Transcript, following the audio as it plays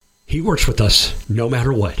He works with us no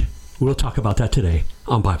matter what. We'll talk about that today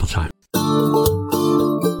on Bible Time.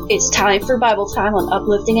 It's time for Bible Time on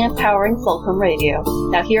Uplifting and Empowering Fulcrum Radio.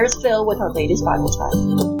 Now here's Phil with our latest Bible Time.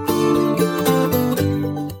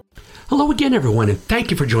 Hello again, everyone, and thank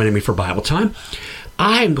you for joining me for Bible Time.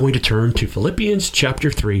 I am going to turn to Philippians chapter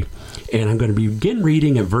 3, and I'm going to begin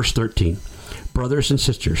reading at verse 13. Brothers and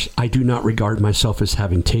sisters, I do not regard myself as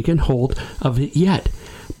having taken hold of it yet,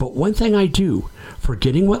 but one thing I do,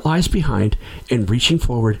 forgetting what lies behind and reaching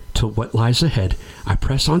forward to what lies ahead, I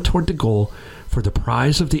press on toward the goal for the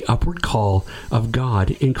prize of the upward call of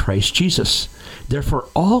God in Christ Jesus. Therefore,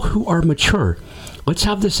 all who are mature, let's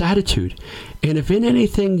have this attitude. And if in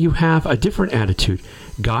anything you have a different attitude,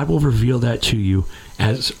 God will reveal that to you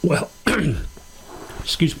as well.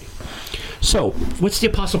 Excuse me. So, what's the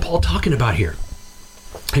Apostle Paul talking about here?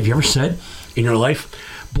 Have you ever said in your life,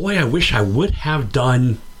 boy, I wish I would have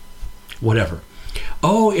done whatever.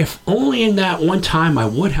 Oh, if only in that one time I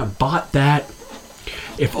would have bought that.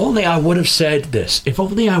 If only I would have said this. If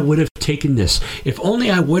only I would have taken this. If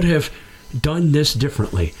only I would have done this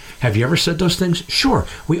differently. Have you ever said those things? Sure.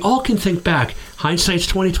 We all can think back. Hindsight's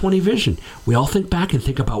 20/20 vision. We all think back and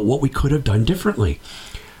think about what we could have done differently.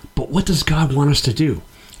 But what does God want us to do?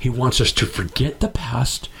 He wants us to forget the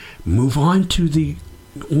past, move on to the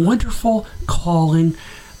wonderful calling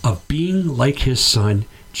of being like his Son,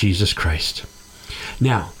 Jesus Christ.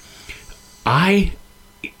 Now, I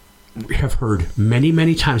have heard many,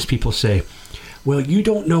 many times people say, well, you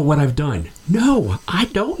don't know what I've done. No, I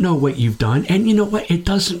don't know what you've done. And you know what? It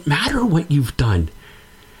doesn't matter what you've done.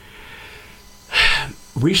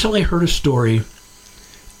 Recently, I heard a story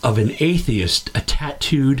of an atheist, a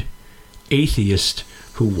tattooed atheist,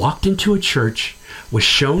 who walked into a church, was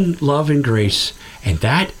shown love and grace, and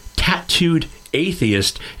that tattooed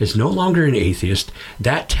atheist is no longer an atheist.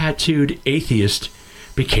 That tattooed atheist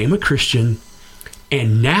became a Christian,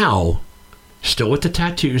 and now, still with the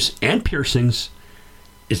tattoos and piercings,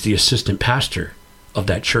 is the assistant pastor of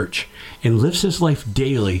that church and lives his life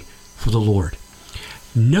daily for the Lord.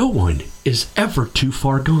 No one is ever too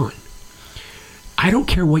far gone. I don't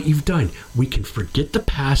care what you've done. We can forget the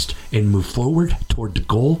past and move forward toward the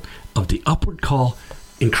goal of the upward call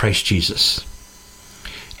in Christ Jesus.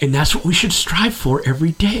 And that's what we should strive for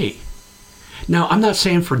every day. Now, I'm not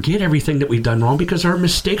saying forget everything that we've done wrong, because our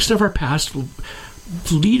mistakes of our past will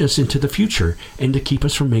lead us into the future and to keep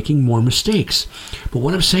us from making more mistakes. But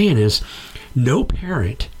what I'm saying is, no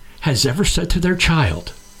parent has ever said to their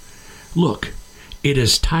child, look, it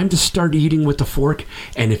is time to start eating with the fork,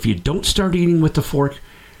 and if you don't start eating with the fork,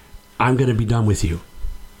 I'm going to be done with you.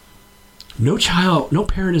 No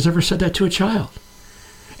parent has ever said that to a child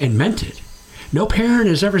and meant it. No parent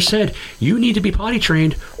has ever said, you need to be potty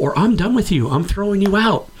trained or I'm done with you. I'm throwing you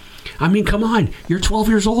out. I mean, come on, you're 12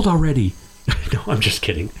 years old already. No, I'm just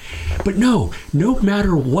kidding. But no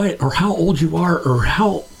matter what or how old you are or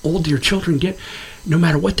how old your children get, no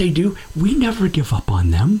matter what they do, we never give up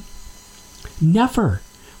on them. Never.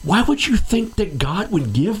 Why would you think that God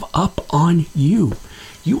would give up on you?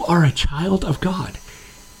 You are a child of God.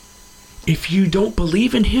 If you don't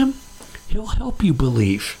believe in him, he'll help you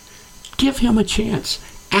believe. Give him a chance.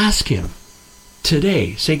 Ask him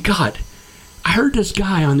today. Say, God, I heard this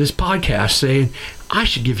guy on this podcast saying, I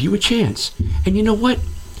should give you a chance. And you know what?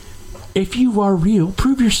 If you are real,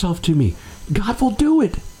 prove yourself to me. God will do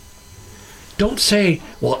it. Don't say,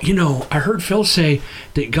 well, I heard Phil say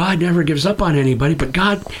that God never gives up on anybody, but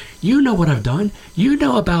God, you know what I've done. You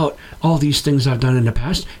know about all these things I've done in the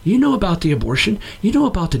past. You know about the abortion. You know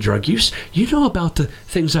about the drug use. You know about the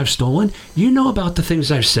things I've stolen. You know about the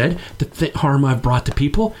things I've said, the harm I've brought to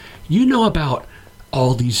people. You know about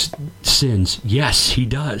all these sins. Yes, he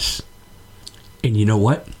does. And you know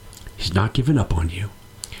what? He's not giving up on you.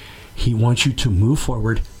 He wants you to move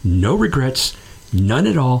forward. No regrets, none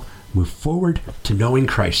at all. Move forward to knowing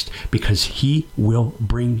Christ, because he will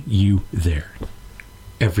bring you there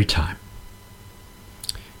every time.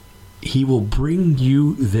 He will bring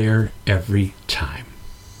you there every time.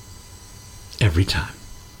 Every time.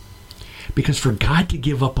 Because for God to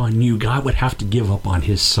give up on you, God would have to give up on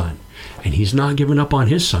his Son. And he's not giving up on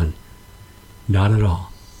his Son. Not at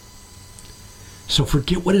all. So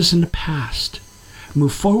forget what is in the past.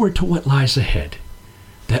 Move forward to what lies ahead.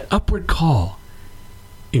 That upward call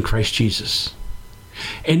in Christ Jesus.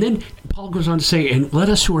 And then Paul goes on to say, and let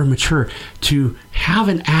us who are mature to have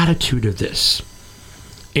an attitude of this.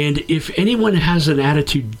 And if anyone has an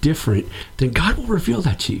attitude different, then God will reveal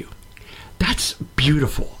that to you. That's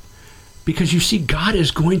beautiful. Because you see, God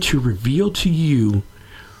is going to reveal to you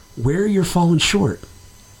where you're falling short,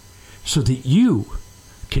 so that you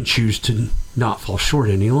can choose to not fall short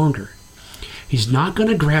any longer. He's not going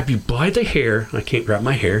to grab you by the hair. I can't grab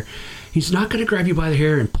my hair. He's not going to grab you by the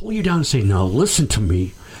hair and pull you down and say, no, listen to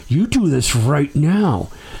me. You do this right now.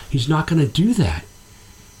 He's not going to do that.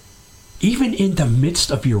 Even in the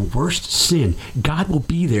midst of your worst sin, God will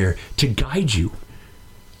be there to guide you.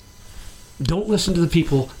 Don't listen to the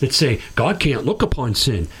people that say, God can't look upon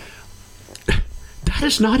sin. That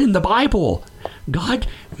is not in the Bible.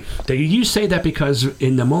 You say that because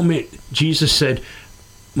in the moment Jesus said,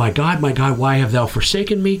 my God, why have thou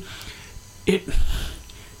forsaken me?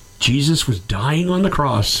 Jesus was dying on the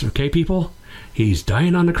cross, okay, people? He's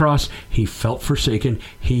dying on the cross. He felt forsaken.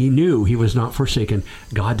 He knew he was not forsaken.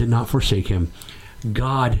 God did not forsake him.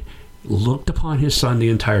 God looked upon his son the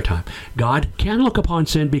entire time. God can look upon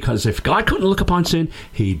sin because if God couldn't look upon sin,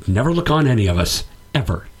 he'd never look on any of us,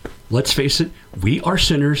 ever. Let's face it, we are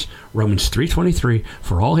sinners. Romans 3:23,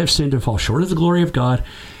 for all have sinned and fall short of the glory of God.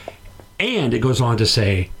 And it goes on to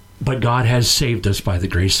say, but God has saved us by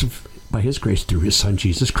his grace through his son,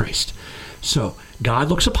 Jesus Christ. So God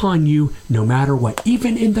looks upon you no matter what.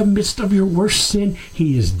 Even in the midst of your worst sin,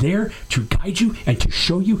 he is there to guide you and to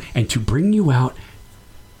show you and to bring you out.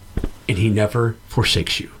 And he never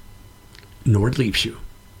forsakes you, nor leaves you.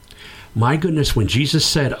 My goodness, when Jesus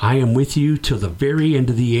said, I am with you till the very end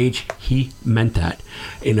of the age, he meant that.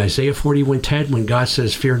 In Isaiah 41:10, when God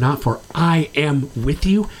says, fear not, for I am with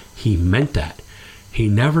you, he meant that. He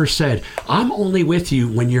never said, I'm only with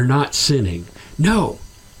you when you're not sinning. No,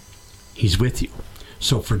 he's with you.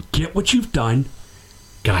 So forget what you've done.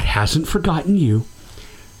 God hasn't forgotten you.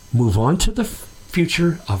 Move on to the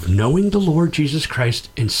future of knowing the Lord Jesus Christ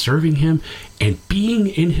and serving him and being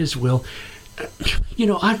in his will. You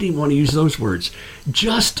know, I didn't want to use those words.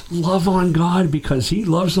 Just love on God because he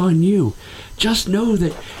loves on you. Just know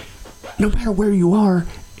that no matter where you are,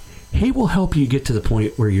 he will help you get to the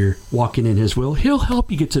point where you're walking in his will. He'll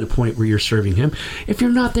help you get to the point where you're serving him. If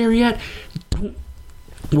you're not there yet, don't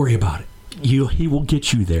worry about it. He will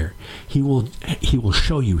get you there. He will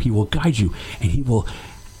show you. He will guide you. And he will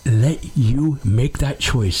let you make that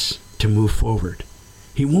choice to move forward.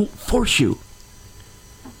 He won't force you.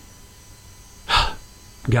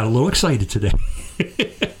 Got a little excited today.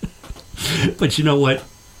 But you know what?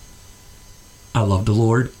 I love the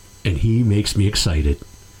Lord, and he makes me excited.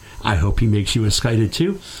 I hope he makes you excited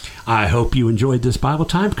too. I hope you enjoyed this Bible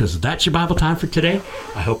time, because that's your Bible time for today.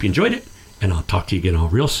 I hope you enjoyed it, and I'll talk to you again all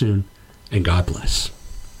real soon, and God bless.